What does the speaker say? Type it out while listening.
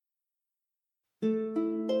Welcome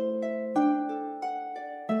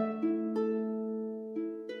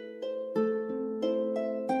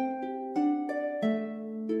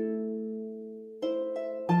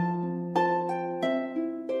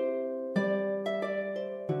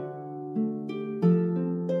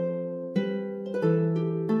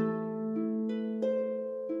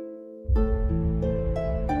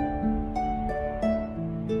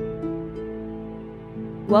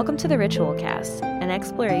to the Ritual Cast, an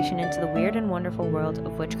exploration into the weird and wonderful world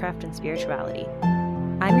of witchcraft and spirituality.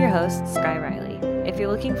 I'm your host, Sky Riley. If you're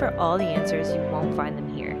looking for all the answers, you won't find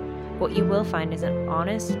them here. What you will find is an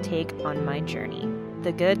honest take on my journey.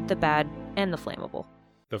 The good, the bad, and the flammable.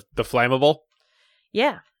 The flammable?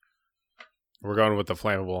 Yeah. We're going with the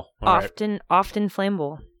flammable. Often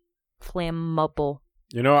flammable. Flammable.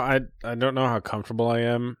 You know, I don't know how comfortable I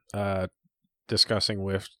am discussing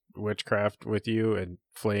with witchcraft with you and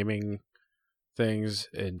flaming things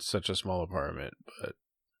in such a small apartment, but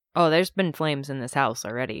there's been flames in this house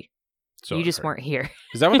already. So you just weren't here.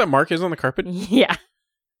 Is that what that mark is on the carpet? Yeah.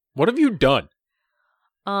 What have you done?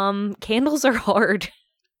 Candles are hard.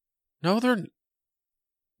 No, they're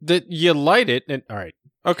you light it and all right.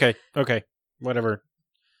 Okay. Whatever.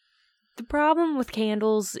 The problem with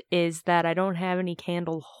candles is that I don't have any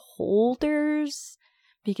candle holders.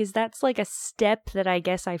 Because that's like a step that I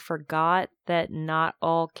guess I forgot, that not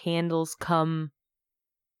all candles come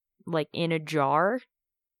like in a jar.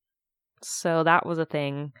 So that was a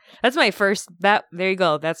thing. That's my first, there you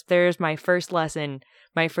go. There's my first lesson,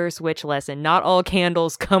 my first witch lesson. Not all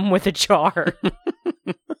candles come with a jar.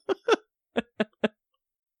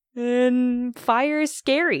 And fire is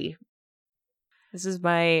scary. This is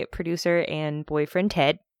my producer and boyfriend,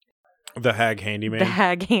 Ted. The Hag Handyman. The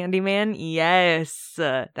Hag Handyman. Yes,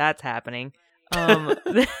 that's happening.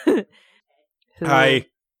 Hi.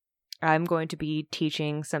 I'm going to be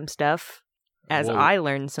teaching some stuff as I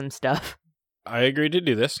learn some stuff. I agreed to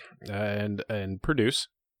do this and produce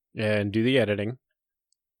and do the editing.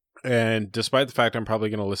 And despite the fact I'm probably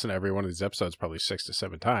going to listen to every one of these episodes probably 6 to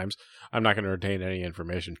 7 times, I'm not going to retain any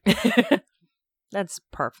information. That's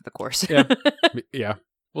par for the course. Yeah.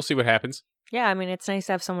 We'll see what happens. Yeah, I mean, it's nice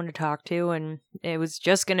to have someone to talk to, and it was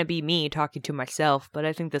just going to be me talking to myself, but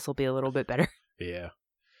I think this will be a little bit better. Yeah.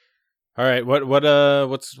 All right,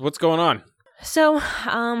 what's going on? So,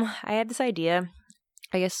 I had this idea.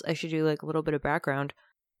 I guess I should do like a little bit of background.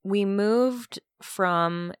 We moved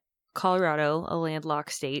from Colorado, a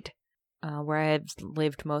landlocked state, where I had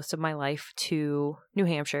lived most of my life, to New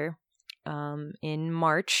Hampshire. In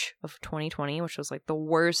March of 2020, which was like the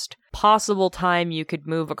worst possible time you could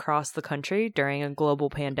move across the country during a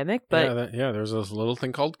global pandemic. But there's this little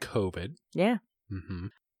thing called COVID. Yeah. Mm-hmm.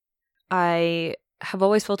 I have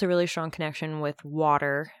always felt a really strong connection with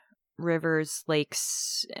water, rivers,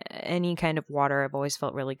 lakes, any kind of water I've always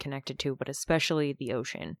felt really connected to, but especially the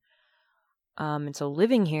ocean. And so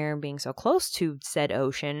living here, being so close to said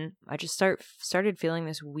ocean, I just started feeling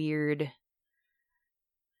this weird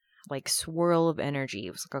like swirl of energy.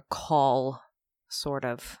 It was like a call, sort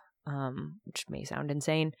of, which may sound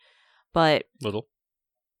insane, but little.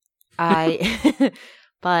 I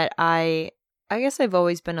guess I've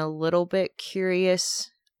always been a little bit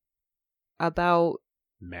curious about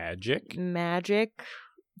magic,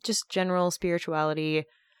 just general spirituality.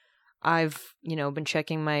 I've, been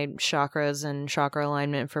checking my chakras and chakra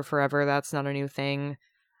alignment for forever. That's not a new thing.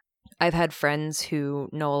 I've had friends who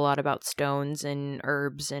know a lot about stones and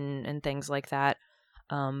herbs and things like that.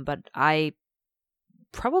 But I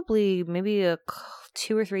probably maybe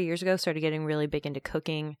 2 or 3 years ago started getting really big into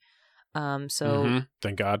cooking.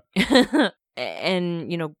 Thank God.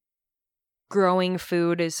 And, growing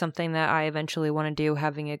food is something that I eventually want to do,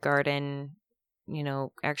 having a garden,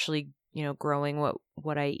 actually, growing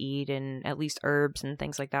what I eat and at least herbs and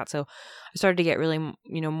things like that. So I started to get really,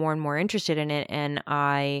 more and more interested in it. And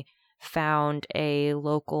I found a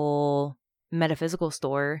local metaphysical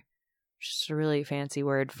store, just a really fancy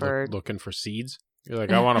word for looking for seeds. You're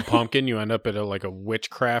like, I want a pumpkin. You end up at a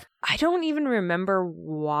witchcraft. I don't even remember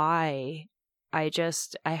why. I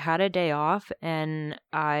had a day off and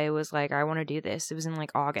I was like, I want to do this. It was in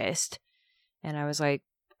August. And I was like,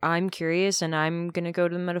 I'm curious and I'm going to go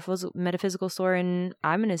to the metaphysical store and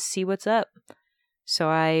I'm going to see what's up. So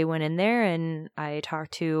I went in there and I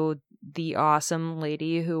talked to the awesome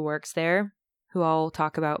lady who works there, who I'll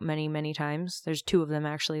talk about many, many times. There's 2 of them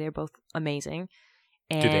actually. They're both amazing.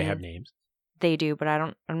 And do they have names? They do, but I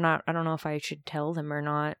don't know if I should tell them or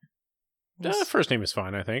not. First name is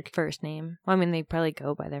fine, I think. First name. Well, I mean, they probably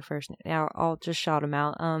go by their first name. I'll just shout them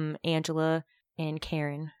out. Angela and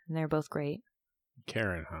Karen. And they're both great.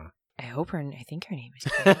 Karen, huh? I think her name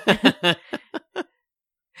is Karen.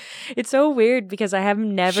 It's so weird because I have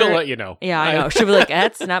never... She'll let you know. Yeah, I know. She'll be like,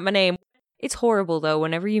 that's not my name. It's horrible, though.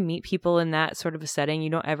 Whenever you meet people in that sort of a setting, you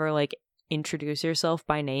don't ever, like, introduce yourself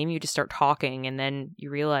by name. You just start talking, and then you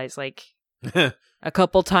realize, like, a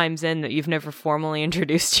couple times in that you've never formally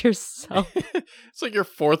introduced yourself. It's like your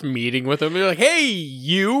fourth meeting with them. You're like, hey,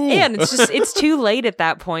 you! Yeah, and it's too late at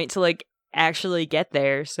that point to, like, actually get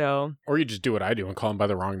there, so... Or you just do what I do and call them by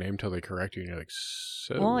the wrong name until they correct you, and you're like,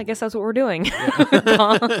 so... Well, I guess that's what we're doing.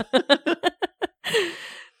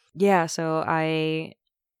 Yeah, so I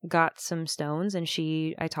got some stones, and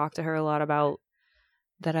I talked to her a lot about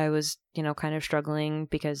that I was, kind of struggling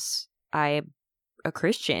because I'm a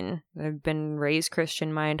Christian. I've been raised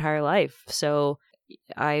Christian my entire life, so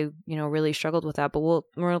I, really struggled with that. But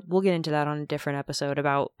we'll get into that on a different episode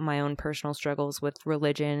about my own personal struggles with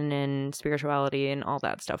religion and spirituality and all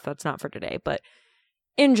that stuff. That's not for today. But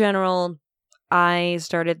in general, I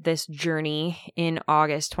started this journey in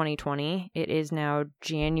August 2020. It is now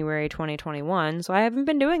January 2021, so I haven't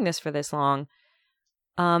been doing this for this long.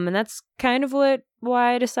 And that's kind of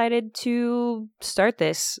why I decided to start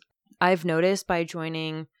this. I've noticed by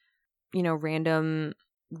joining, random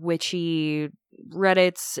witchy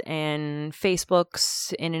Reddits and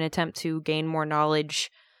Facebooks in an attempt to gain more knowledge,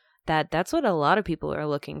 that's what a lot of people are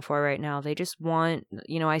looking for right now. They just want,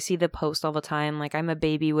 I see the post all the time, like, I'm a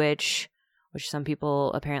baby witch, which some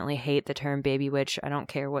people apparently hate the term baby witch. I don't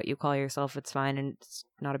care what you call yourself. It's fine, and it's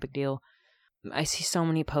not a big deal. I see so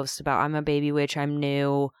many posts about I'm a baby witch, I'm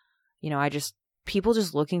new. People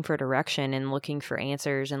just looking for direction and looking for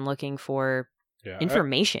answers and looking for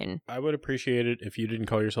information. I would appreciate it if you didn't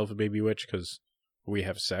call yourself a baby witch, because we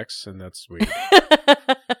have sex, and that's weird.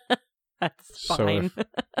 That's fine. So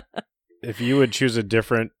if you would choose a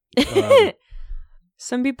different...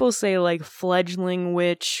 Some people say, like, fledgling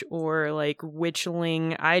witch or, like,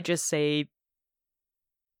 witchling. I just say...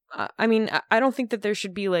 I mean, I don't think that there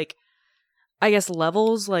should be, like, I guess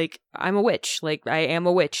levels. Like, I'm a witch. Like, I am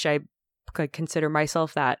a witch. I could consider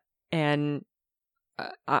myself that. And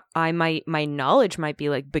my knowledge might be,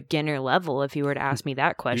 like, beginner level if you were to ask me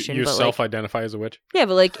that question. You but self-identify as a witch? Yeah,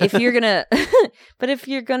 but, like, if you're gonna... but if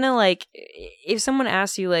you're gonna, like... If someone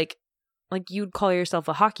asks you, like, you'd call yourself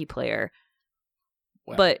a hockey player...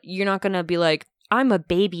 Well, but you're not going to be like, I'm a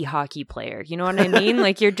baby hockey player. You know what I mean?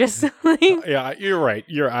 Like, you're just like... Yeah, you're right.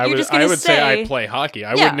 I would say I play hockey.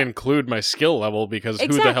 I wouldn't include my skill level because who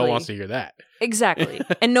the hell wants to hear that? Exactly.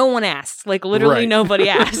 And no one asks. Like, literally nobody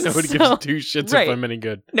asks. Nobody gives two shits if I'm any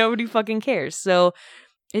good. Nobody fucking cares. So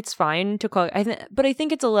it's fine to call... But I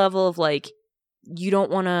think it's a level of, like, you don't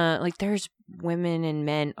want to... Like, there's women and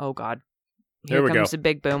men... Oh, God. Here comes the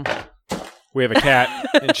big boom. We have a cat,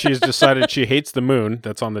 and she's decided she hates the moon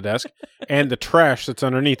that's on the desk and the trash that's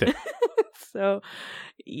underneath it. So,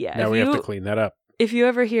 yeah. Now we have to clean that up. If you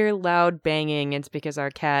ever hear loud banging, it's because our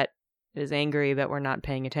cat is angry that we're not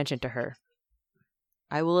paying attention to her.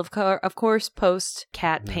 I will, of course, post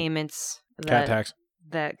cat payments. Cat tax.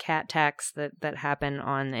 That cat tax that happen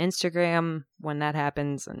on Instagram when that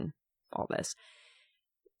happens and all this.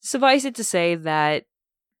 Suffice it to say that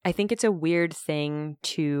I think it's a weird thing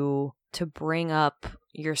to bring up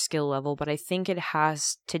your skill level, but I think it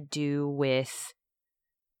has to do with,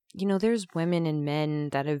 there's women and men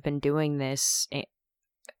that have been doing this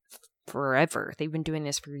forever. They've been doing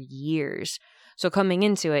this for years. So coming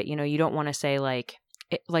into it, you don't want to say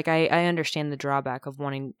I understand the drawback of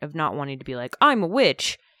not wanting to be like, I'm a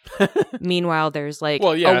witch. Meanwhile, there's like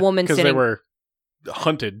a woman sitting. They were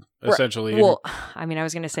hunted essentially. Well, I mean, I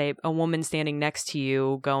was going to say a woman standing next to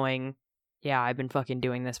you going, yeah, I've been fucking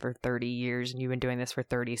doing this for 30 years and you've been doing this for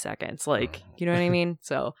 30 seconds. Like, you know what I mean?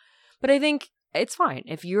 So, but I think it's fine.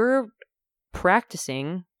 If you're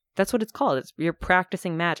practicing, that's what it's called. You're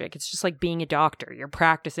practicing magic. It's just like being a doctor. You're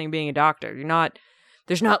practicing being a doctor.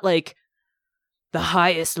 There's not like the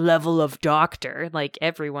highest level of doctor. Like,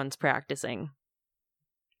 everyone's practicing.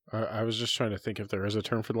 I was just trying to think if there is a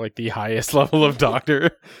term for like the highest level of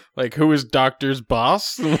doctor. Like, who is doctor's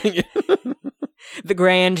boss? The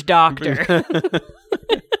Grand Doctor.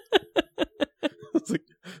 It's like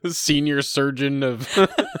the senior surgeon of...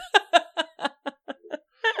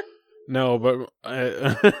 No, but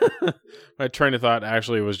my train of thought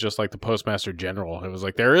actually was just like the Postmaster General. It was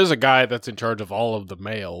like, there is a guy that's in charge of all of the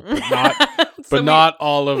mail, but not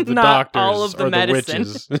all of the doctors all of the or medicine.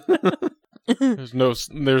 The witches.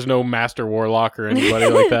 There's no Master Warlock or anybody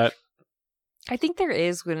like that. I think there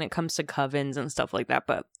is when it comes to covens and stuff like that,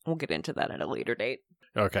 but we'll get into that at a later date.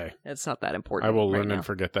 Okay. It's not that important. I will learn and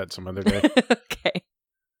forget that some other day. Okay.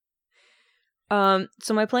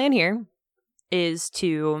 So my plan here is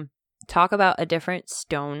to talk about a different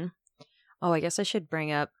stone. Oh, I guess I should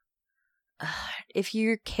bring up if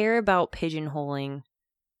you care about pigeonholing,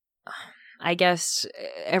 I guess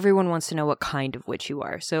everyone wants to know what kind of witch you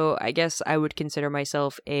are. So I guess I would consider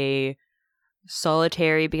myself a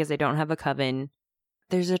solitary because I don't have a coven.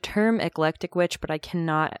 There's a term eclectic witch, but I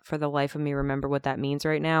cannot for the life of me remember what that means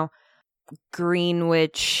right now. Green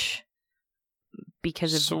witch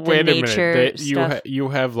because of so the wait nature a minute. stuff. You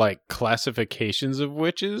have like classifications of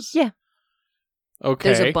witches? Yeah.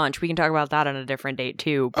 Okay. There's a bunch. We can talk about that on a different date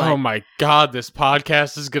too. But... Oh my God, this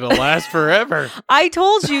podcast is going to last forever. I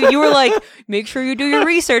told you were like, make sure you do your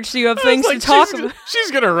research so you have things to talk about.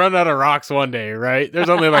 She's going to run out of rocks one day, right? There's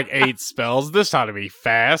only like 8 spells. This ought to be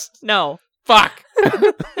fast. No. Fuck.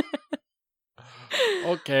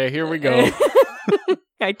 Okay, here we go.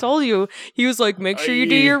 I told you. He was like, make sure you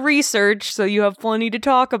do your research so you have plenty to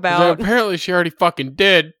talk about. Apparently she already fucking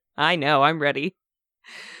did. I know, I'm ready.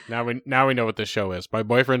 Now we know what this show is. My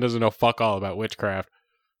boyfriend doesn't know fuck all about witchcraft.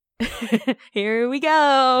 Here we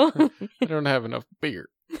go. I don't have enough beer.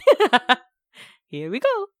 Here we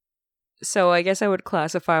go. So I guess I would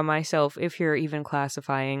classify myself, if you're even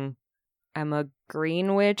classifying, I'm a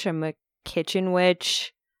green witch, I'm a kitchen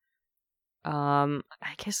witch. I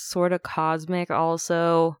guess sort of cosmic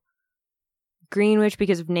also. Green witch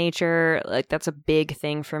because of nature, like that's a big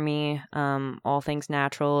thing for me. All things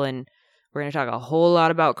natural, and we're going to talk a whole lot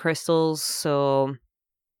about crystals, so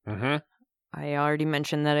I already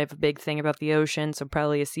mentioned that I have a big thing about the ocean, so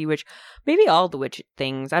probably a sea witch. Maybe all the witch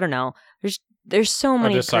things, I don't know. There's so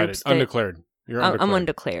many types. Undeclared. You're undeclared. I'm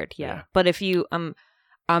undeclared, yeah. But if you, I'm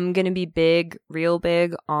going to be real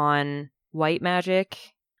big on white magic.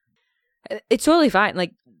 It's totally fine.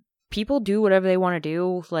 Like, people do whatever they want to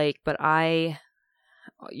do, like, but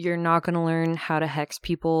you're not going to learn how to hex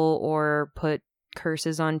people or put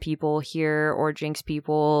curses on people here or jinx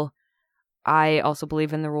people. I also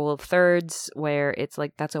believe in the rule of thirds, where it's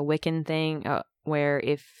like that's a Wiccan thing, where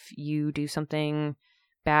if you do something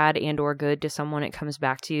bad and or good to someone, it comes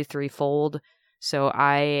back to you threefold. So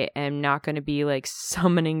I am not going to be like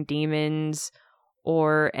summoning demons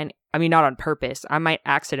not on purpose. I might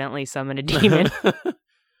accidentally summon a demon.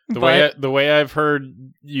 The way I've heard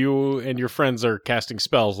you and your friends are casting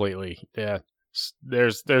spells lately, yeah,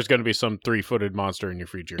 there's going to be some 3-footed monster in your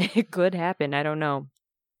future. It could happen. I don't know.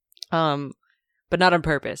 But not on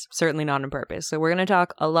purpose. Certainly not on purpose. So we're going to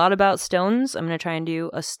talk a lot about stones. I'm going to try and do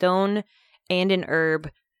a stone and an herb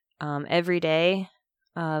every day,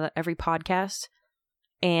 every podcast.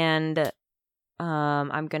 And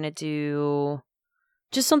I'm going to do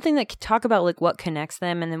just something that could talk about like what connects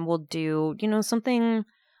them. And then we'll do, something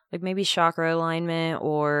like maybe chakra alignment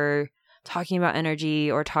or talking about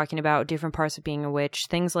energy or talking about different parts of being a witch,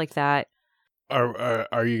 things like that.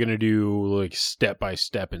 Are you going to do like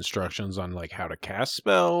step-by-step instructions on like how to cast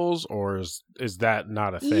spells, or is that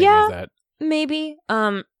not a thing? Yeah, is that... maybe.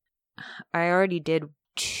 I already did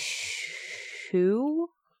 1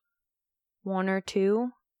 or 2.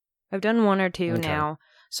 I've done 1 or 2 now,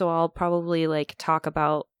 so I'll probably like talk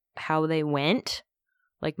about how they went,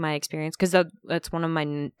 like my experience, because that's one of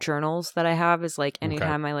my journals that I have. Is like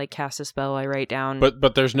anytime I like cast a spell, I write down.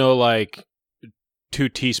 But there's no like 2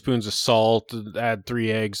 teaspoons of salt, add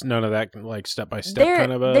 3 eggs, none of that like step-by-step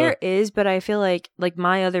kind of a... There is, but I feel like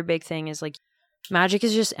my other big thing is like magic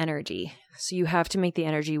is just energy. So you have to make the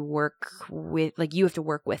energy work with, like you have to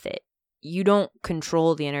work with it. You don't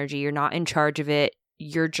control the energy. You're not in charge of it.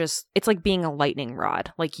 It's like being a lightning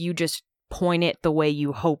rod. Like you just point it the way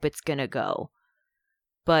you hope it's going to go.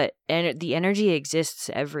 And the energy exists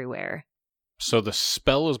everywhere. So the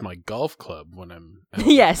spell is my golf club when I'm...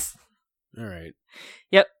 Yes. All right.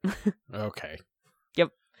 Yep. Okay.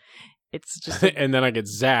 Yep. It's just and then I get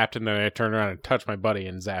zapped, and then I turn around and touch my buddy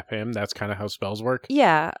and zap him. That's kind of how spells work.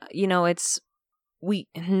 Yeah,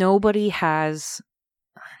 nobody has,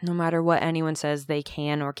 no matter what anyone says they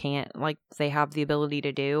can or can't, like they have the ability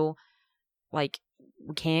to do. Like,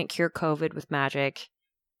 we can't cure COVID with magic.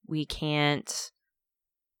 We can't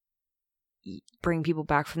bring people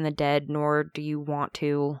back from the dead, nor do you want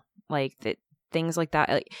to. Like that. Things like that.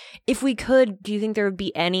 Like, if we could, do you think there would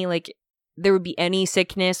be any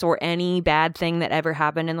sickness or any bad thing that ever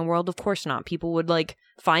happened in the world? Of course not. People would like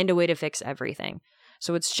find a way to fix everything.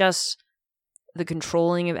 So it's just the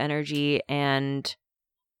controlling of energy and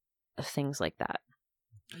things like that.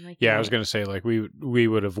 I was gonna say like we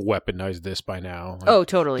would have weaponized this by now. Like, oh,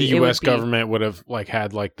 totally. The U.S. government would have like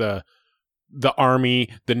had like the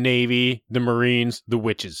Army, the Navy, the Marines, the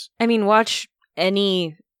witches. I mean, watch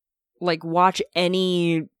any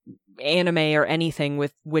anime or anything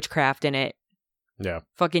with witchcraft in it. Yeah.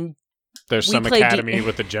 Fucking There's some academy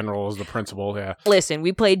with the general as the principal, yeah. Listen,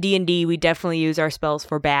 we play D&D. We definitely use our spells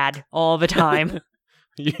for bad all the time.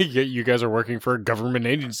 You guys are working for a government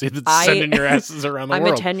agency that's sending your asses around the world.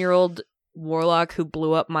 I'm a 10-year-old warlock who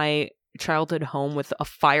blew up my childhood home with a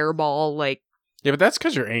fireball, like... Yeah, but that's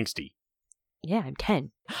because you're angsty. Yeah, I'm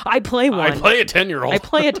 10. I play one. I play a 10-year-old. I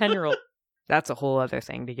play a 10-year-old. That's a whole other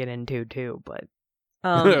thing to get into, too, but...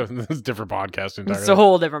 It's a different podcast entirely. It's a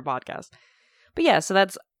whole different podcast. But yeah, so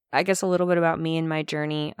that's, I guess, a little bit about me and my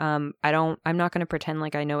journey. I'm not going to pretend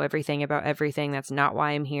like I know everything about everything. That's not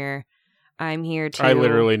why I'm here. I'm here to... I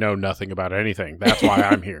literally know nothing about anything. That's why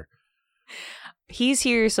I'm here. He's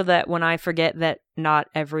here so that when I forget that not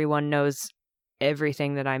everyone knows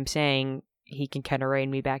everything that I'm saying, he can kind of rein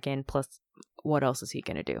me back in. Plus, what else is he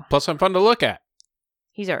going to do? Plus, I'm fun to look at.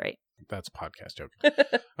 He's all right. That's a podcast joke.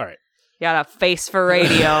 All right. Got a face for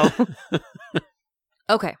radio.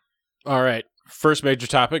 Okay. All right. First major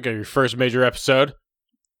topic of your first major episode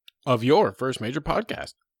of your first major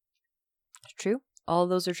podcast. It's true. All of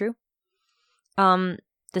those are true. The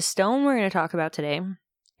stone we're going to talk about today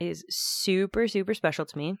is super, super special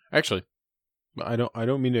to me. Actually, I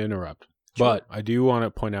don't mean to interrupt, Sure. but I do want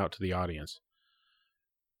to point out to the audience,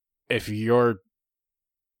 if you're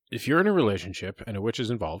in a relationship and a witch is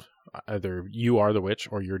involved, either you are the witch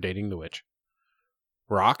or you're dating the witch,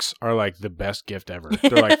 rocks are like the best gift ever.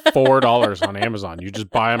 They're like $4 on Amazon. You just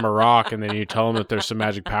buy them a rock and then you tell them that there's some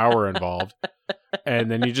magic power involved. And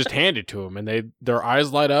then you just hand it to them and their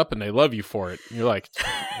eyes light up and they love you for it. And you're like,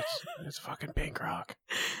 it's fucking pink rock.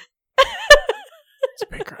 It's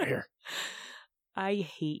pink right here. I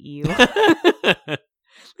hate you.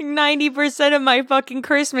 90% of my fucking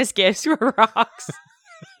Christmas gifts were rocks.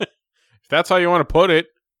 If that's how you want to put it.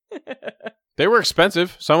 They were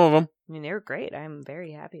expensive, some of them. I mean, they were great. I'm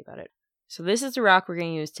very happy about it. So this is the rock we're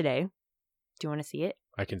going to use today. Do you want to see it?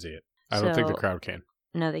 I can see it. I don't think the crowd can.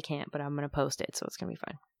 No, they can't, but I'm going to post it, so it's going to be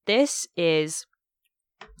fine. This is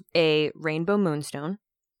a Rainbow Moonstone.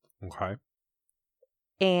 Okay.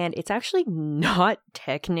 And it's actually not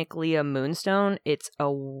technically a moonstone. It's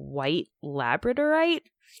a white labradorite,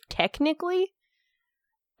 technically.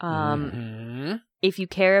 If you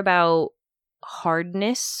care about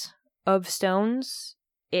hardness of stones,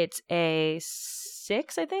 it's a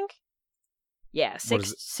 6, I think. Yeah,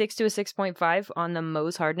 6 to a 6.5 on the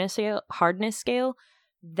Mohs hardness scale.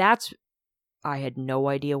 I had no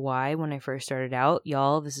idea why when I first started out.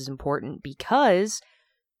 Y'all, this is important because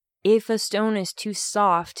if a stone is too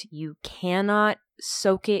soft, you cannot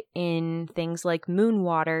soak it in things like moon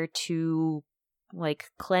water to like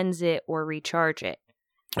cleanse it or recharge it.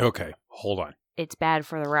 Okay, hold on. It's bad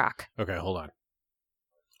for the rock. Okay, hold on.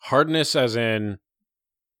 Hardness as in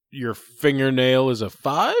your fingernail is a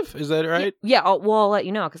 5? Is that right? Yeah, I'll let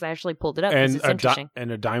you know because I actually pulled it up. And it's interesting.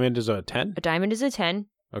 And a diamond is a 10? A diamond is a 10.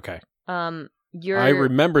 Okay. I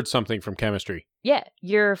remembered something from chemistry. Yeah,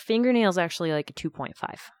 your fingernail's actually like a 2.5.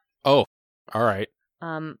 Oh, all right.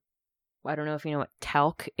 I don't know if you know what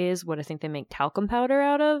talc is, what I think they make talcum powder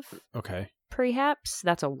out of. Okay. Perhaps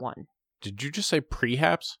that's a 1. Did you just say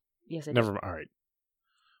prehaps? Yes, I did. Never mind. All right.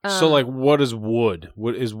 So, like, what is wood?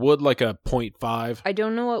 Is wood like a 0.5? I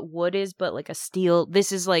don't know what wood is, but like a steel...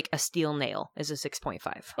 This is like a steel nail is a 6.5.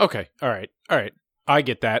 Okay. All right. I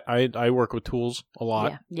get that. I work with tools a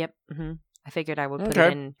lot. Yeah. Yep. Mm-hmm. I figured I would put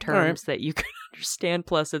it in terms that you could understand,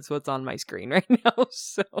 plus it's what's on my screen right now,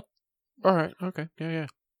 so... All right. Okay. Yeah.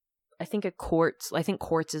 I think quartz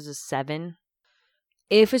is a 7.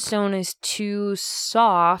 If a stone is too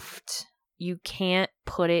soft, you can't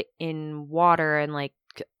put it in water and like...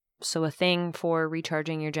 So a thing for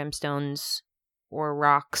recharging your gemstones or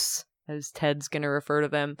rocks, as Ted's going to refer to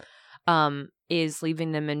them, is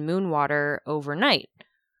leaving them in moon water overnight,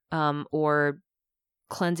 or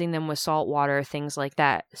cleansing them with salt water, things like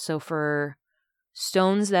that. So for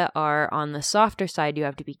stones that are on the softer side, you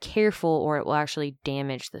have to be careful or it will actually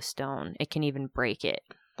damage the stone. It can even break it.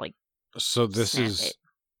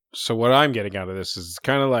 So what I'm getting out of this is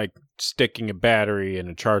kind of like sticking a battery in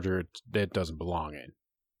a charger that doesn't belong in.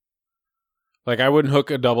 Like, I wouldn't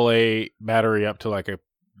hook a AA battery up to, like,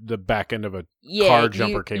 the back end of a car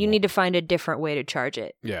jumper cable. You need to find a different way to charge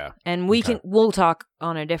it. Yeah. And we'll talk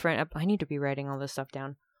on a different... I need to be writing all this stuff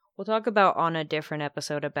down. We'll talk about on a different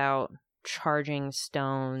episode about charging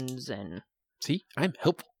stones and... See? I'm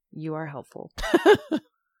helpful. You are helpful.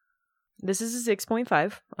 This is a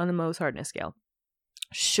 6.5 on the Mohs hardness scale.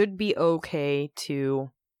 Should be okay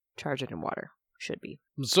to charge it in water. Should be.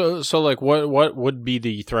 So like, what would be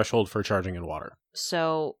the threshold for charging in water?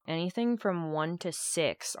 So anything from 1 to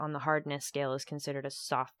 6 on the hardness scale is considered a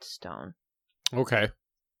soft stone. Okay.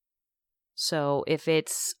 So if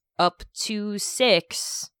it's up to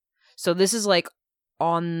 6. So this is like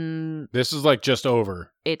This is like just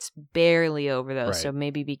over. It's barely over though, Right. so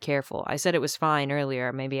maybe be careful. I said it was fine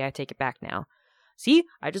earlier. Maybe I take it back now. See,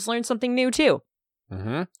 I just learned something new too.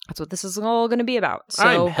 Mm-hmm. That's what this is all going to be about. So,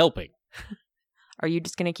 I'm helping. Are you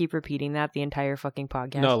just going to keep repeating that the entire fucking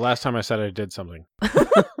podcast? No, last time I said I did something.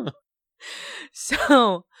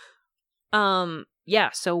 So, yeah,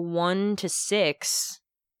 so 1 to 6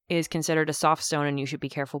 is considered a soft stone, and you should be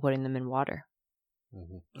careful putting them in water.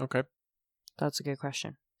 Mm-hmm. Okay. That's a good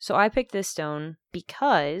question. So I picked this stone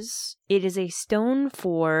because it is a stone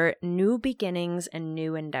for new beginnings and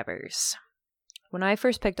new endeavors. When I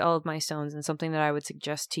first picked all of my stones, and something that I would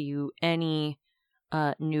suggest to you, any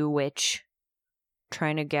new witch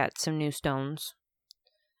trying to get some new stones,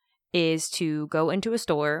 is to go into a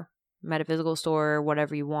store, metaphysical store,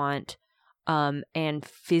 whatever you want, and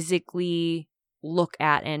physically look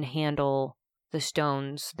at and handle the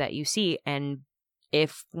stones that you see, and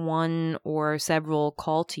if one or several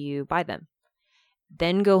call to you, buy them.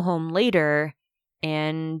 Then go home later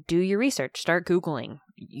and do your research. Start Googling.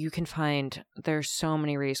 You can find there's so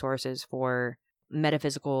many resources for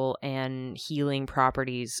metaphysical and healing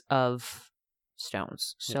properties of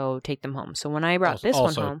stones. So take them home. So when I brought this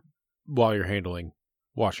one home, while you're handling,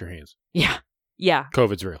 wash your hands. Yeah.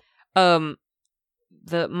 COVID's real.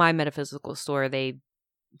 My metaphysical store, they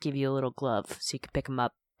give you a little glove so you can pick them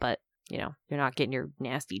up, but you're not getting your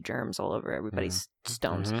nasty germs all over everybody's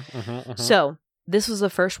stones. So this was the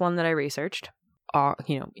first one that I researched.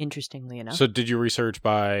 Interestingly enough. So did you research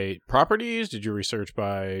by properties? Did you research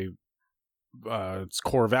by its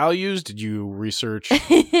core values? Did you research?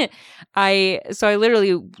 I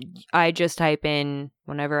just type in,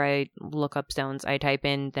 whenever I look up stones, I type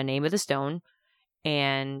in the name of the stone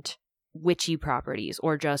and witchy properties,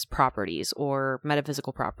 or just properties, or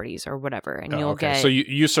metaphysical properties, or whatever, and you'll get. So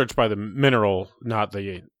you search by the mineral, not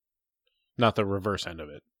the reverse end of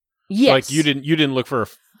it. Yes. Like you didn't look for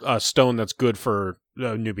a stone that's good for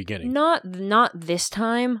a new beginning. Not this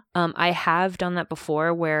time. I have done that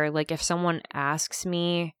before, where like if someone asks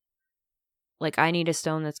me, like, I need a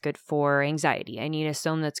stone that's good for anxiety, I need a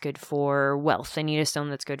stone that's good for wealth, I need a stone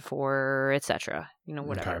that's good for etc.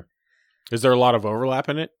 Whatever. Okay. Is there a lot of overlap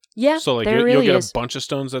in it? Yeah. So like you'll get a bunch of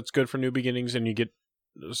stones that's good for new beginnings, and you get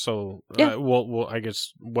yeah. Well, I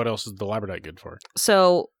guess what else is the labradorite good for?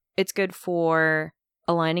 So it's good for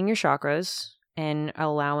aligning your chakras and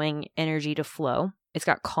allowing energy to flow. It's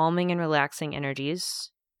got calming and relaxing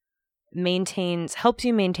energies. Helps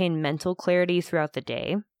you maintain mental clarity throughout the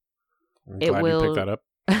day. It will pick that up.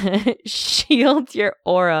 Shield your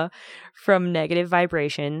aura from negative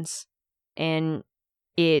vibrations, and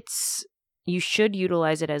you should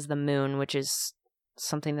utilize it as the moon, which is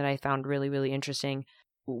something that I found really, really interesting.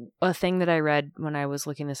 A thing that I read when I was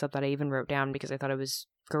looking this up that I even wrote down because I thought it was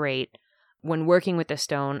great. When working with the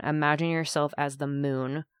stone, imagine yourself as the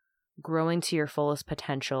moon, growing to your fullest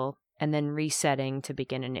potential, and then resetting to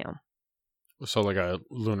begin anew. So like a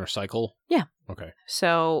lunar cycle? Yeah. Okay.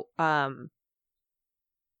 So,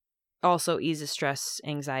 also eases stress,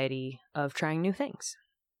 anxiety of trying new things.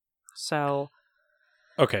 So...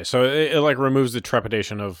 Okay, so it like removes the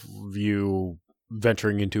trepidation of you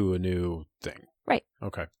venturing into a new thing. Right.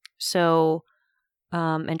 Okay. So,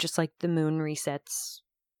 and just like the moon resets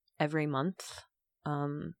every month,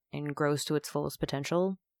 and grows to its fullest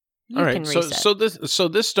potential, you can reset. So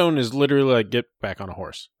this stone is literally like get back on a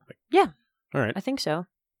horse. Yeah. All right. I think so.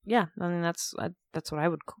 Yeah. I mean, that's what I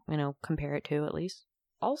would, compare it to, at least.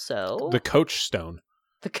 Also, the coach stone.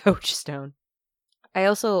 The coach stone. I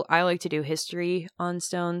like to do history on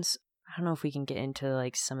stones. I don't know if we can get into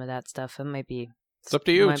like some of that stuff. It might be. It's up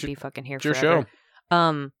to you. Might be fucking here forever. Your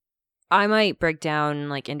show. I might break down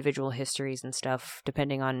like individual histories and stuff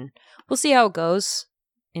depending on. We'll see how it goes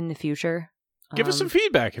in the future. Give us some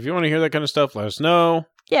feedback if you want to hear that kind of stuff. Let us know.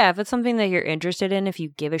 Yeah, if it's something that you're interested in, if you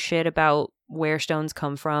give a shit about where stones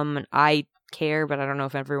come from, and I care, but I don't know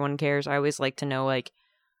if everyone cares. I always like to know like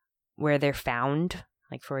where they're found.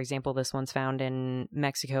 Like, for example, this one's found in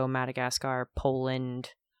Mexico, Madagascar, Poland,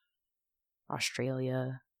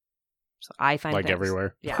 Australia. So I find like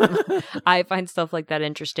everywhere. Yeah. I find stuff like that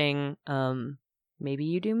interesting. Maybe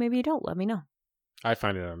you do, maybe you don't. Let me know. I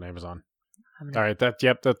find it on Amazon. All right,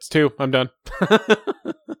 that's 2. I'm done.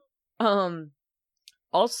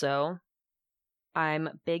 Also, I'm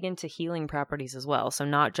big into healing properties as well. So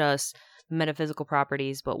not just metaphysical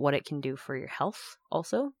properties, but what it can do for your health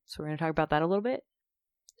also. So we're going to talk about that a little bit.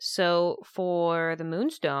 So for the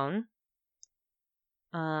Moonstone,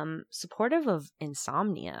 supportive of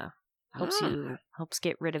insomnia, helps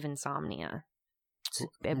get rid of insomnia.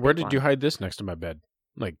 Where did you hide this next to my bed?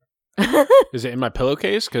 Like Is it in my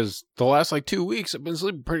pillowcase? Because the last 2 weeks I've been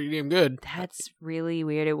sleeping pretty damn good. That's really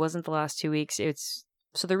weird. It wasn't the last 2 weeks.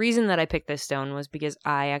 So the reason that I picked this stone was because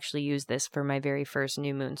I actually used this for my very first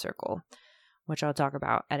new moon circle, which I'll talk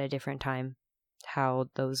about at a different time, how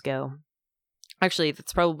those go. Actually,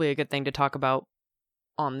 that's probably a good thing to talk about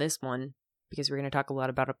on this one, because we're going to talk a lot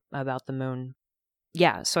about the moon.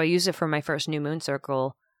 Yeah, so I used it for my first new moon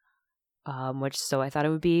circle, so I thought it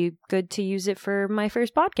would be good to use it for my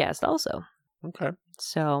first podcast also. Okay.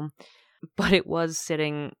 So, but it was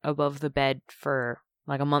sitting above the bed for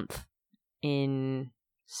a month in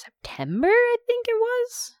September, I think it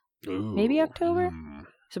was. Ooh, maybe October.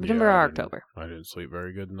 September or October. I didn't sleep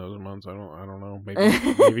very good in those months. I don't know.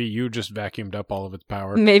 Maybe you just vacuumed up all of its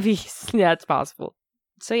power. Maybe that's possible.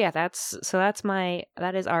 So yeah,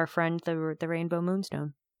 that is our friend the Rainbow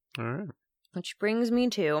Moonstone. All right. Which brings me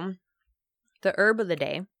to the herb of the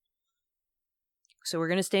day. So we're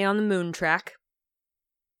gonna stay on the moon track.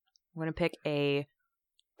 We're gonna pick a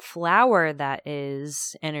flower that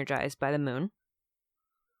is energized by the moon.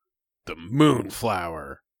 The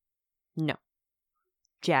moonflower. No.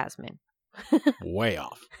 Jasmine. Way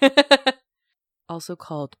off. Also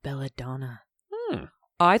called belladonna. Oh,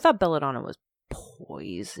 I thought belladonna was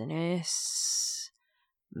poisonous.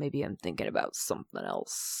 Maybe I'm thinking about something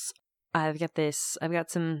else. I've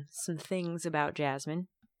got some things about jasmine.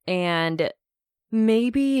 And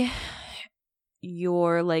maybe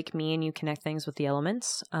you're like me and you connect things with the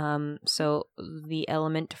elements. So the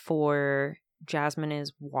element for jasmine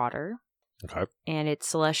is water. Okay. And its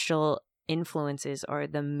celestial influences are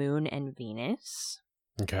the moon and Venus.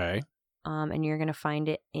 Okay. And you're going to find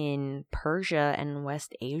it in Persia and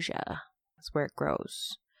West Asia. That's where it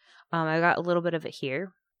grows. I got a little bit of it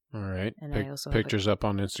here. All right. And I also pictures up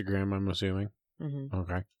on Instagram, I'm assuming. Mm-hmm.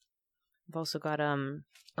 Okay. I've also got a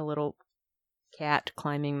little cat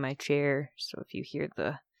climbing my chair. So if you hear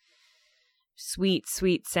the sweet,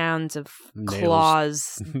 sweet sounds of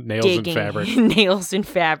claws nails digging, in fabric. Nails in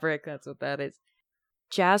fabric, that's what that is.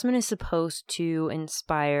 Jasmine is supposed to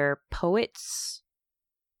inspire poets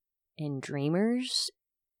and dreamers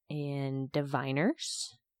and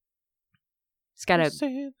diviners. It's got I'm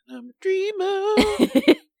a dreamer.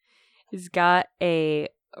 It's got a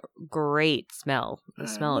great smell. The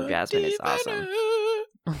smell of jasmine is awesome. Oh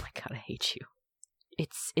my god, I hate you.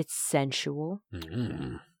 It's sensual.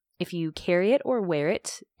 Mm. If you carry it or wear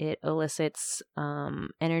it, it elicits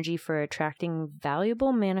energy for attracting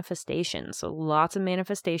valuable manifestations. So lots of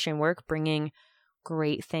manifestation work, bringing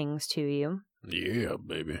great things to you. Yeah,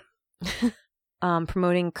 baby.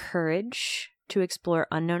 Promoting courage to explore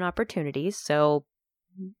unknown opportunities. So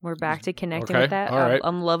we're back to connecting with that. All right.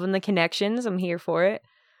 I'm loving the connections. I'm here for it.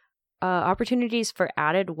 Opportunities for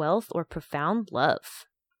added wealth or profound love.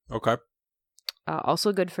 Okay.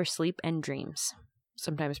 Also good for sleep and dreams.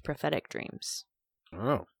 Sometimes prophetic dreams.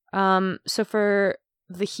 Oh. So for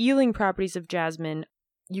the healing properties of jasmine,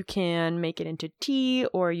 you can make it into tea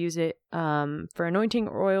or use it for anointing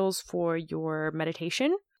oils for your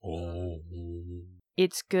meditation. Oh.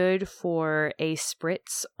 It's good for a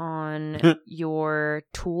spritz on your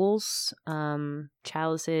tools,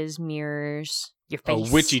 chalices, mirrors, your face.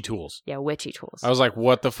 Oh, witchy tools. Yeah, witchy tools. I was like,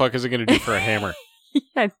 what the fuck is it going to do for a hammer?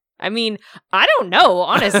 Yeah, I mean, I don't know,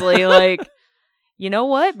 honestly. You know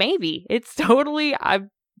what? Maybe. It's totally,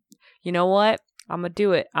 you know what? I'm going to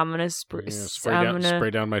do it. I'm going to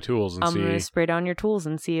spray down my tools and see. I'm going to spray down your tools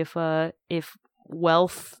and see if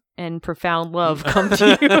wealth and profound love come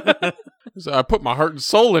to you. So I put my heart and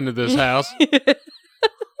soul into this house.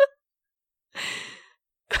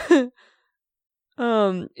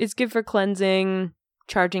 It's good for cleansing,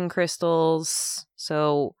 charging crystals.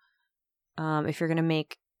 So, if you're going to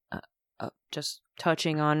make just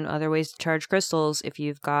touching on other ways to charge crystals, if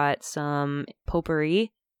you've got some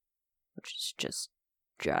potpourri, which is just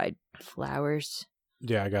dried flowers.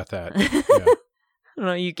 Yeah, I got that. Yeah. I don't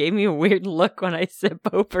know, you gave me a weird look when I said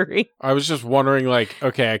potpourri. I was just wondering,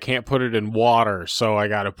 okay, I can't put it in water, so I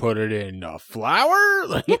got to put it in a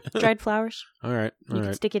flour? Yeah, dried flowers. All right. You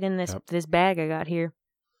can stick it in this bag I got here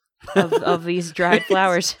of these dried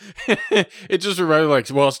flowers. It just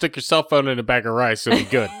reminded well, stick your cell phone in a bag of rice, it'll be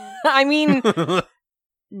good. I mean,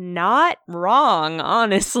 not wrong,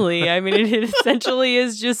 honestly. I mean, it essentially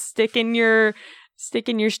is just sticking your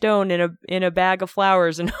stone in a bag of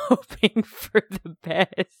flowers and hoping for the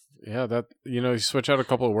best. Yeah, that you switch out a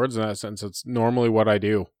couple of words in that sentence. It's normally what I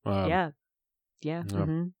do. Yeah.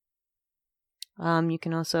 Mm-hmm. You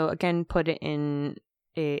can also again put it in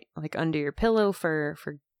under your pillow for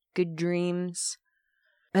good dreams.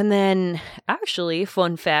 And then, actually,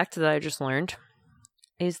 fun fact that I just learned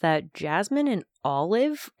is that jasmine and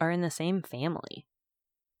olive are in the same family.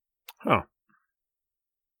 Huh.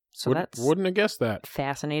 So wouldn't have guessed that.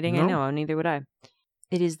 Fascinating. No. I know, neither would I.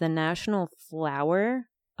 It is the national flower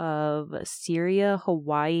of Syria,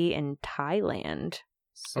 Hawaii, and Thailand.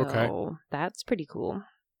 So that's pretty cool.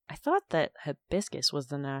 I thought that hibiscus was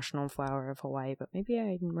the national flower of Hawaii, but maybe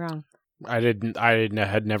I'm wrong. I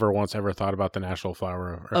had never once ever thought about the national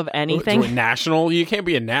flower of anything. National? You can't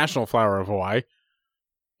be a national flower of Hawaii.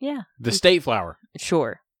 Yeah. The state flower.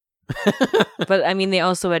 Sure. But I mean, they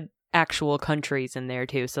also had actual countries in there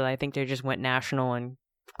too, so I think they just went national and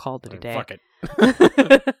called it a day. Fuck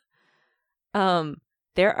it.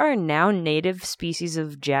 There are now native species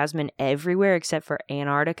of jasmine everywhere except for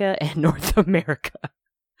Antarctica and North America.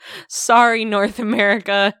 Sorry, North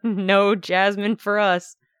America. No jasmine for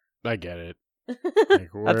us. I get it. Like,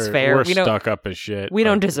 That's fair. We're stuck up as shit. We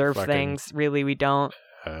don't deserve things. Really, we don't.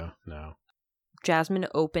 No. Jasmine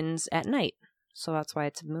opens at night, so that's why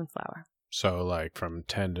it's a moonflower. So, like, from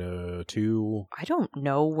 10 to 2? I don't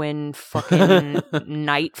know when fucking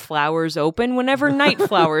night flowers open. Whenever night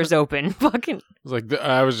flowers open. Fucking.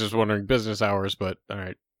 I was just wondering business hours, but all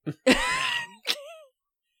right.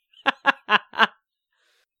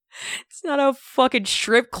 It's not a fucking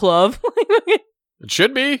strip club. It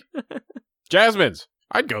should be. Jasmine's.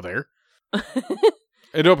 I'd go there.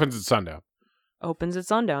 It opens at sundown. Opens at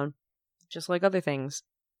sundown. Just like other things.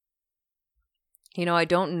 You know, I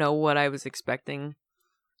don't know what I was expecting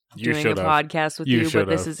doing a podcast with you, but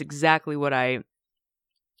this is exactly what I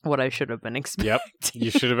should have been expecting. Yep,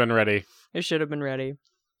 you should have been ready. I should have been ready.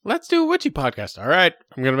 Let's do a witchy podcast. All right,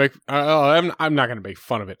 I'm gonna make. I'm not gonna make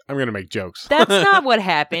fun of it. I'm gonna make jokes. That's not what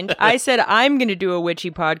happened. I said I'm gonna do a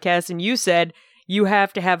witchy podcast, and you said you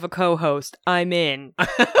have to have a co-host. I'm in.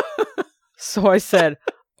 So I said,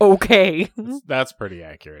 okay. That's pretty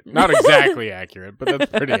accurate. Not exactly accurate, but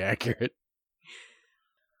that's pretty accurate.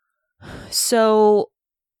 So,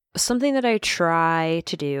 something that I try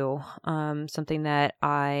to do, something that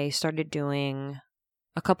I started doing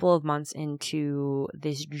a couple of months into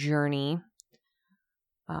this journey,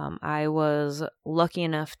 I was lucky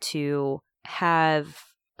enough to have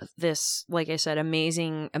this, like I said,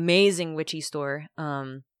 amazing witchy store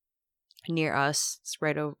near us. It's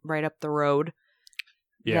right up the road.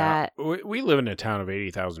 Yeah, we live in a town of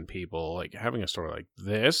 80,000 people. Like, having a store like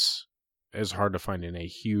this is hard to find in a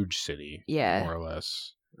huge city, more or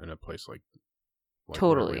less, in a place like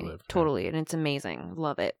totally, where we live. Totally, and it's amazing.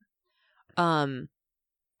 Love it. And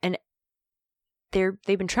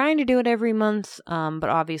they've been trying to do it every month, but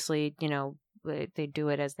obviously, you know, they do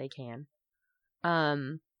it as they can,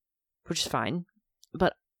 which is fine.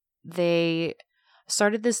 But they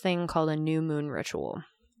started this thing called a new moon ritual.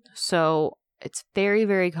 So it's very,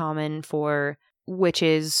 very common for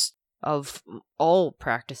witches of all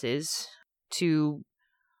practices to,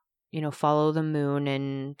 you know, follow the moon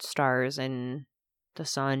and stars and the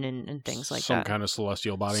sun and things like that. Some kind of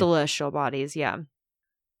celestial body. Celestial bodies, yeah.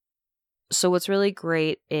 So what's really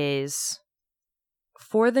great is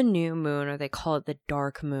for the new moon, or they call it the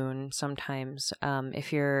dark moon sometimes,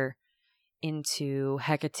 if you're into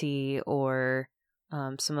Hecate or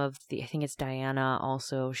some of the, I think it's Diana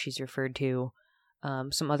also, she's referred to,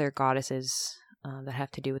 some other goddesses that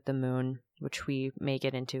have to do with the moon, which we may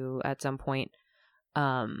get into at some point.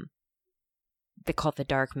 They call it the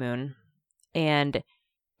dark moon. And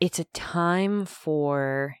it's a time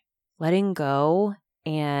for letting go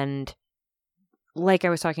and, like I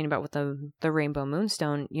was talking about with the Rainbow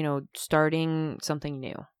Moonstone, you know, starting something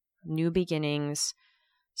new beginnings,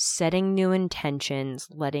 setting new intentions,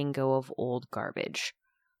 letting go of old garbage.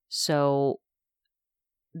 So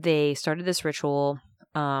they started this ritual.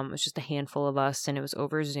 It was just a handful of us, and it was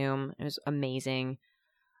over Zoom. It was amazing.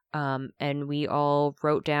 And we all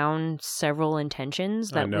wrote down several intentions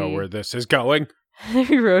that I know where this is going.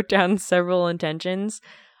 We wrote down several intentions.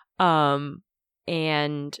 And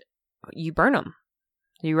you burn them.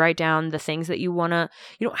 You write down the things that you want to,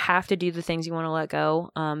 you don't have to do the things you want to let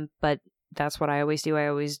go. But that's what I always do. I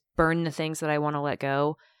always burn the things that I want to let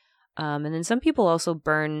go. And then some people also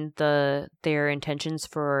burn their intentions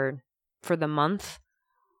for the month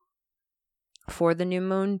for the new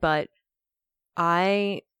moon, but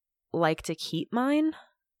I like to keep mine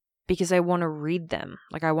because I want to read them.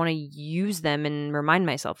 Like, I want to use them and remind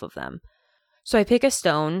myself of them. So I pick a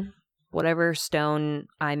stone, whatever stone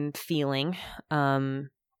I'm feeling.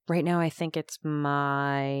 Right now I think it's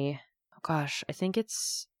I think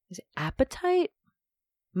is it apatite? It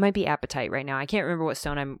might be apatite right now. I can't remember what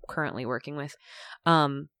stone I'm currently working with.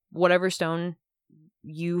 Whatever stone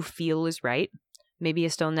you feel is right. Maybe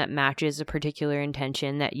a stone that matches a particular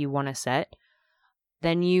intention that you want to set.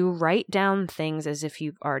 then you write down things as if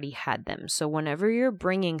you've already had them. So whenever you're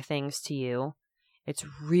bringing things to you, it's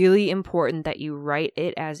really important that you write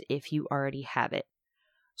it as if you already have it.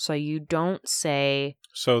 So you don't say...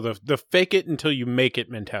 So the fake it until you make it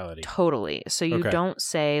mentality. Totally. So you don't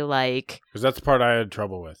say like... Because that's the part I had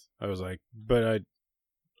trouble with. I was like, but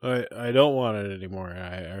I don't want it anymore.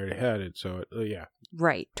 I already had it. So yeah.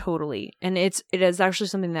 Right. Totally. And it is actually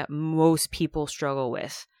something that most people struggle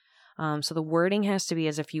with. So the wording has to be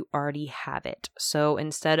as if you already have it. So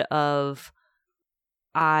instead of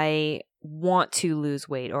I want to lose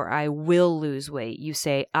weight or I will lose weight, you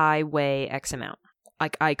say I weigh X amount.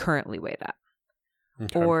 Like I currently weigh that.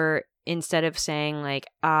 Okay. Or instead of saying like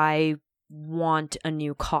I want a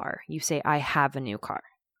new car, you say I have a new car.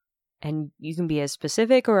 And you can be as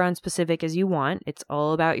specific or unspecific as you want. It's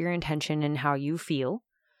all about your intention and how you feel.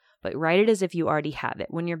 But write it as if you already have it.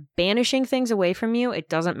 When you're banishing things away from you, it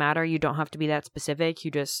doesn't matter. You don't have to be that specific.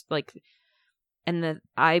 You just like... And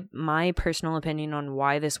my personal opinion on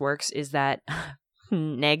why this works is that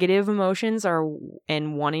negative emotions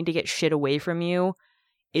and wanting to get shit away from you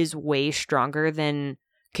is way stronger than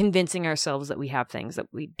convincing ourselves that we have things that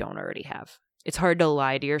we don't already have. It's hard to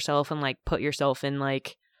lie to yourself and like put yourself in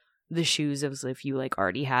like the shoes of as if you like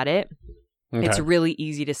already had it. Okay. It's really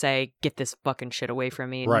easy to say, get this fucking shit away from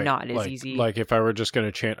me. Right. Not as easy. Like if I were just going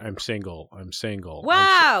to chant, I'm single.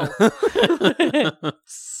 Wow.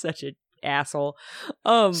 Such an asshole.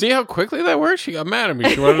 See how quickly that worked? She got mad at me.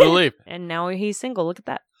 She wanted to leave. And now he's single. Look at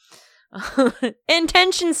that.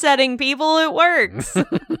 Intention setting, people. It works.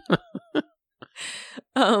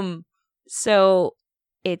 So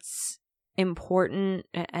it's important,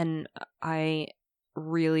 and I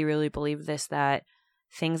really, really believe this, that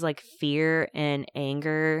things like fear and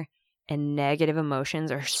anger and negative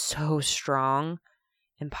emotions are so strong,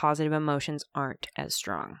 and positive emotions aren't as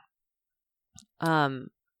strong.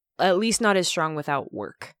 At least not as strong without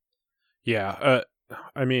work. Yeah.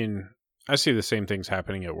 I mean, I see the same things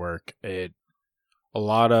happening at work. A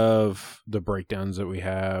lot of the breakdowns that we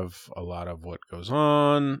have, a lot of what goes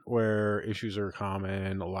on where issues are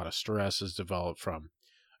common, a lot of stress is developed from,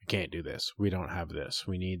 I can't do this. We don't have this.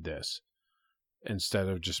 We need this. Instead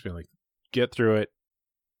of just being like, get through it.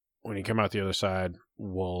 When you come out the other side,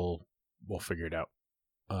 we'll figure it out.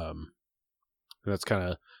 That's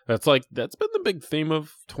been the big theme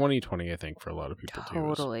of 2020, I think, for a lot of people too.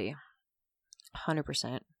 Totally.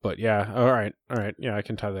 100%. But yeah, all right. Yeah, I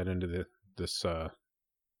can tie that into this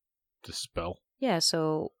spell. Yeah,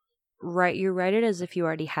 so you write it as if you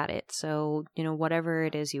already had it. So, whatever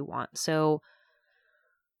it is you want. So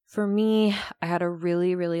for me, I had a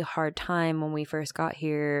really, really hard time when we first got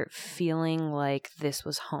here feeling like this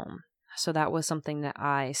was home. So that was something that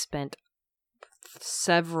I spent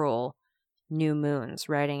several new moons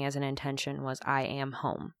writing as an intention was I am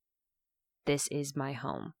home. This is my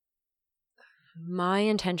home. My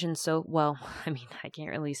intentions I can't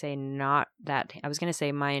really say not that. I was going to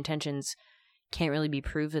say my intentions can't really be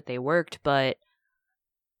proved that they worked, but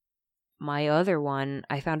my other one,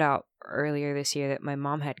 I found out earlier this year that my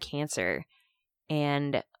mom had cancer,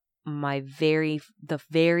 and the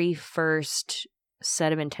very first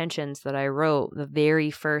set of intentions that I wrote, the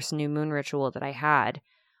very first new moon ritual that I had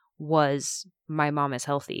was my mom is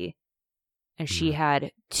healthy. And she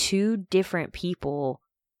had 2 different people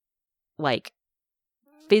like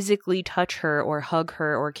physically touch her or hug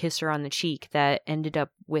her or kiss her on the cheek that ended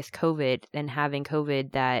up with COVID and having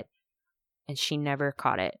COVID and she never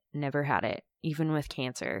caught it, never had it, even with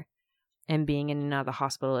cancer and being in and out of the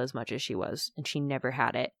hospital as much as she was, and she never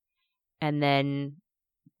had it. And then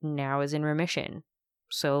now is in remission.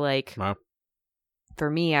 So like, wow. For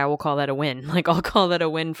me, I will call that a win. Like I'll call that a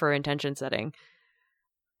win for intention setting.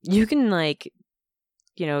 You can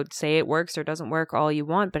say it works or doesn't work all you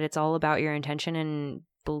want, but it's all about your intention and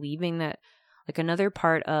believing that. Like another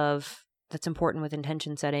part of that's important with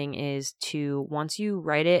intention setting is to, once you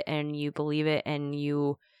write it and you believe it and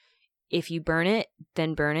if you burn it,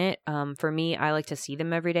 then burn it. For me, I like to see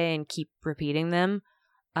them every day and keep repeating them.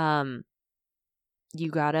 You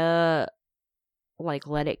gotta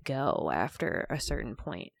let it go after a certain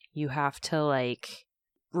point. You have to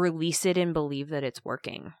release it and believe that it's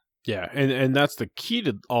working. Yeah, and that's the key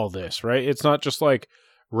to all this, right? It's not just like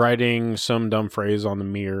writing some dumb phrase on the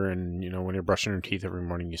mirror and, when you're brushing your teeth every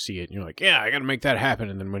morning, you see it and you're like, yeah, I got to make that happen.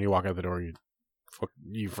 And then when you walk out the door,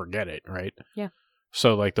 you forget it, right? Yeah.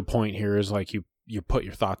 So the point here is you put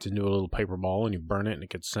your thoughts into a little paper ball and you burn it and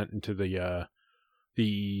it gets sent into the I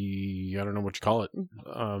don't know what you call it.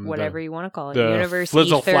 Whatever you want to call it. The Universe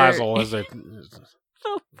Flizzle-Flazzle as it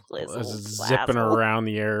Flizzle-Flazzle. zipping around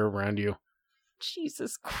the air around you.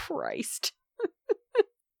 Jesus Christ.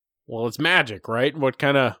 Well, it's magic, right? What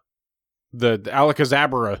kind of the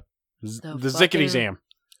Alakazabra, the Zickety-Zam.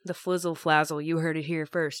 The Flizzle-Flazzle. You heard it here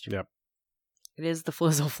first. Yep. It is the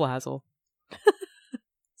Flizzle-Flazzle.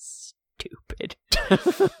 Stupid.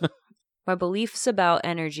 My beliefs about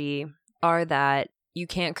energy are that you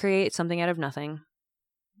can't create something out of nothing.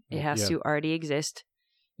 It has to already exist.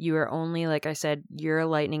 You are only, like I said, you're a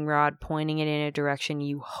lightning rod pointing it in a direction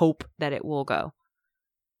you hope that it will go.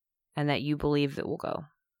 And that you believe it will go.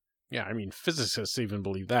 Yeah, I mean, physicists even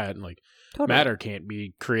believe that. Like, totally. Matter can't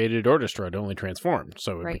be created or destroyed, only transformed.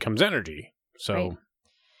 So it becomes energy. So, right.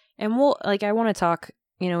 And I want to talk,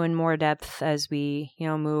 in more depth as we,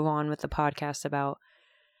 move on with the podcast about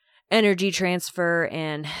energy transfer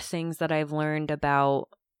and things that I've learned about,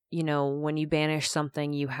 when you banish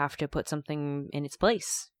something, you have to put something in its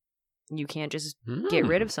place. You can't just get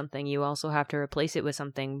rid of something. You also have to replace it with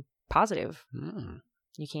something positive.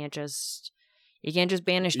 You can't just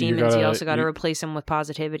banish demons. You also got to replace them with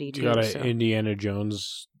positivity too. You got to Indiana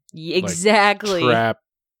Jones. Exactly.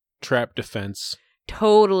 Trap defense.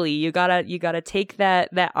 Totally. You gotta take that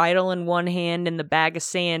idol in one hand and the bag of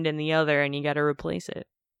sand in the other, and you gotta replace it.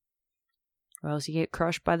 Or else you get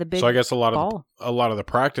crushed by the big ball. So I guess a lot of the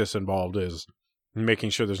practice involved is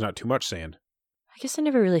making sure there's not too much sand. I guess I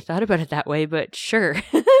never really thought about it that way, but sure.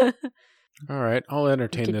 All right, I'll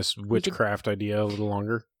entertain this witchcraft idea a little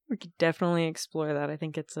longer. We could definitely explore that. I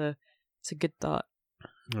think it's a good thought.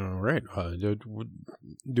 All right.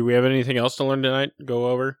 Do we have anything else to learn tonight? Go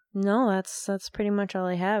over? No, that's pretty much all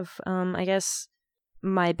I have. I guess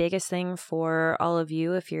my biggest thing for all of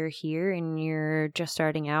you, if you're here and you're just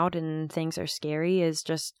starting out and things are scary, is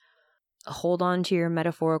just hold on to your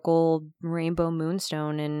metaphorical rainbow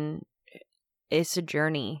moonstone. And it's a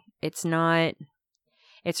journey.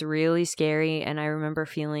 It's really scary. And I remember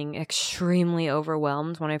feeling extremely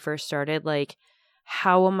overwhelmed when I first started. Like,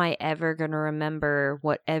 how am I ever going to remember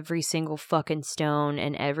what every single fucking stone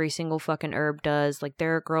and every single fucking herb does? Like,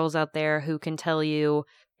 there are girls out there who can tell you,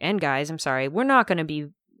 and guys, I'm sorry, we're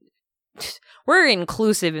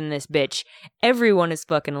inclusive in this bitch. Everyone is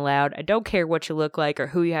fucking allowed. I don't care what you look like or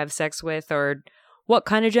who you have sex with or what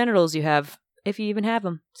kind of genitals you have, if you even have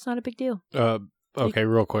them. It's not a big deal. Okay,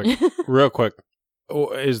 real quick.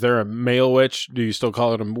 Is there a male witch? Do you still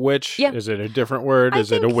call it a witch? Yeah. Is it a different word? Is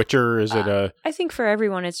it a witcher? Is it a... I think for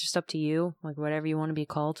everyone, it's just up to you, like whatever you want to be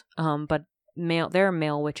called. But there are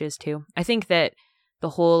male witches too. I think that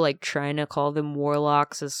the whole like trying to call them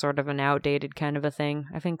warlocks is sort of an outdated kind of a thing.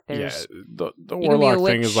 I think there's... Yeah, the warlock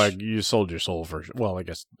thing is like you sold your soul for... Well, I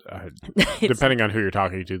guess depending on who you're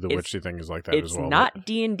talking to, the witchy thing is like that as well. It's not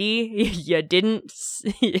D&D. You didn't...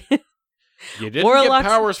 You didn't get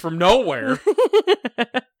powers from nowhere.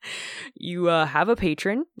 You have a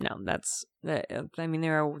patron. No, I mean,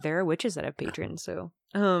 there are witches that have patrons. So,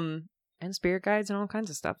 and spirit guides and all kinds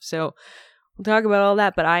of stuff. So we'll talk about all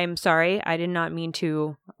that. But I am sorry, I did not mean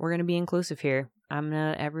to. We're gonna be inclusive here.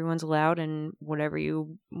 Everyone's allowed, and whatever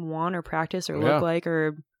you want or practice or look like,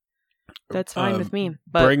 or that's fine with me.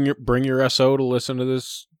 But bring your SO to listen to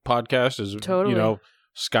this podcast. Is totally.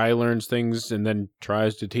 Sky learns things and then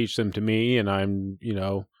tries to teach them to me, and I'm,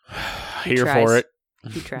 here for it.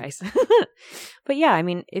 He tries. But yeah, I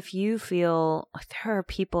mean, if you feel like there are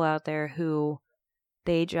people out there who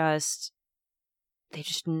you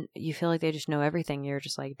feel like they just know everything. You're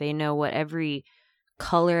just like, they know what every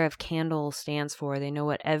color of candle stands for. They know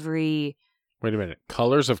what every... Wait a minute.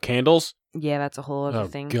 Colors of candles? Yeah, that's a whole other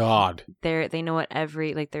thing. God. They know what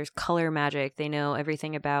there's color magic. They know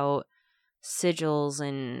everything about sigils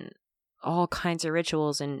and all kinds of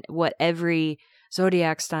rituals and what every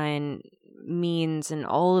zodiac sign means and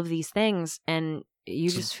all of these things, and you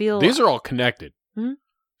just feel these are all connected. Mm-hmm.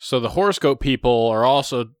 So the horoscope people are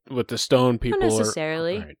also with the stone people. Not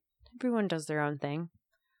necessarily. Right. Everyone does their own thing.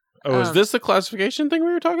 Oh, is this the classification thing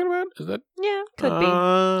we were talking about? Is that? Yeah, could be.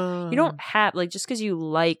 You don't have just because you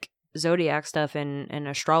like zodiac stuff and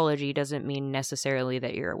astrology doesn't mean necessarily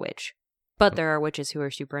that you're a witch. But there are witches who are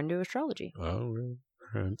super into astrology. Oh,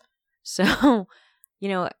 right. So,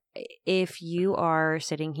 if you are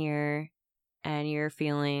sitting here and you're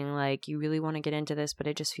feeling like you really want to get into this, but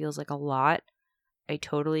it just feels like a lot, I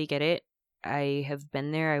totally get it. I have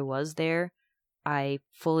been there. I was there. I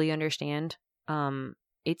fully understand.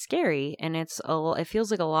 It's scary and it feels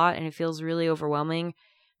like a lot and it feels really overwhelming.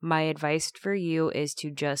 My advice for you is to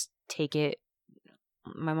just take it.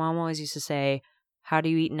 My mom always used to say, how do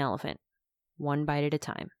you eat an elephant? One bite at a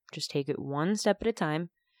time. Just take it one step at a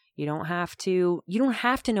time. You don't have to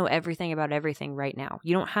know everything about everything right now.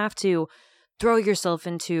 You don't have to throw yourself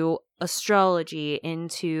into astrology,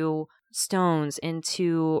 into stones,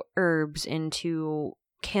 into herbs, into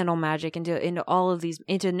candle magic, into all of these,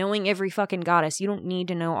 into knowing every fucking goddess. You don't need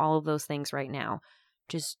to know all of those things right now.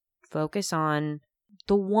 Just focus on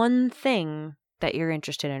the one thing that you're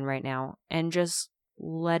interested in right now and just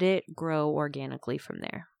let it grow organically from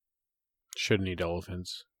there. Shouldn't eat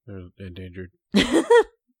elephants. They're endangered.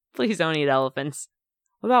 Please don't eat elephants.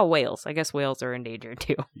 What about whales? I guess whales are endangered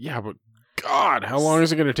too. Yeah, but God, how long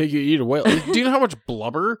is it going to take you to eat a whale? Do you know how much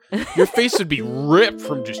blubber? Your face would be ripped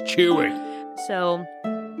from just chewing. So,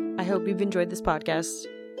 I hope you've enjoyed this podcast.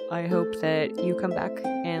 I hope that you come back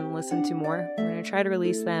and listen to more. We're going to try to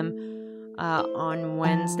release them on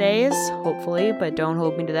Wednesdays, hopefully, but don't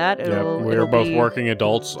hold me to that. We're both working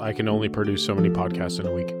adults. I can only produce so many podcasts in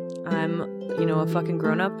a week. I'm, a fucking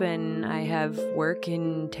grown-up, and I have work,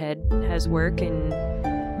 and Ted has work, and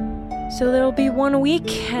so there'll be one a week.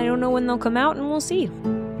 I don't know when they'll come out, and we'll see.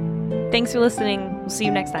 Thanks for listening. We'll see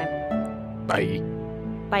you next time. Bye.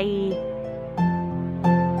 Bye.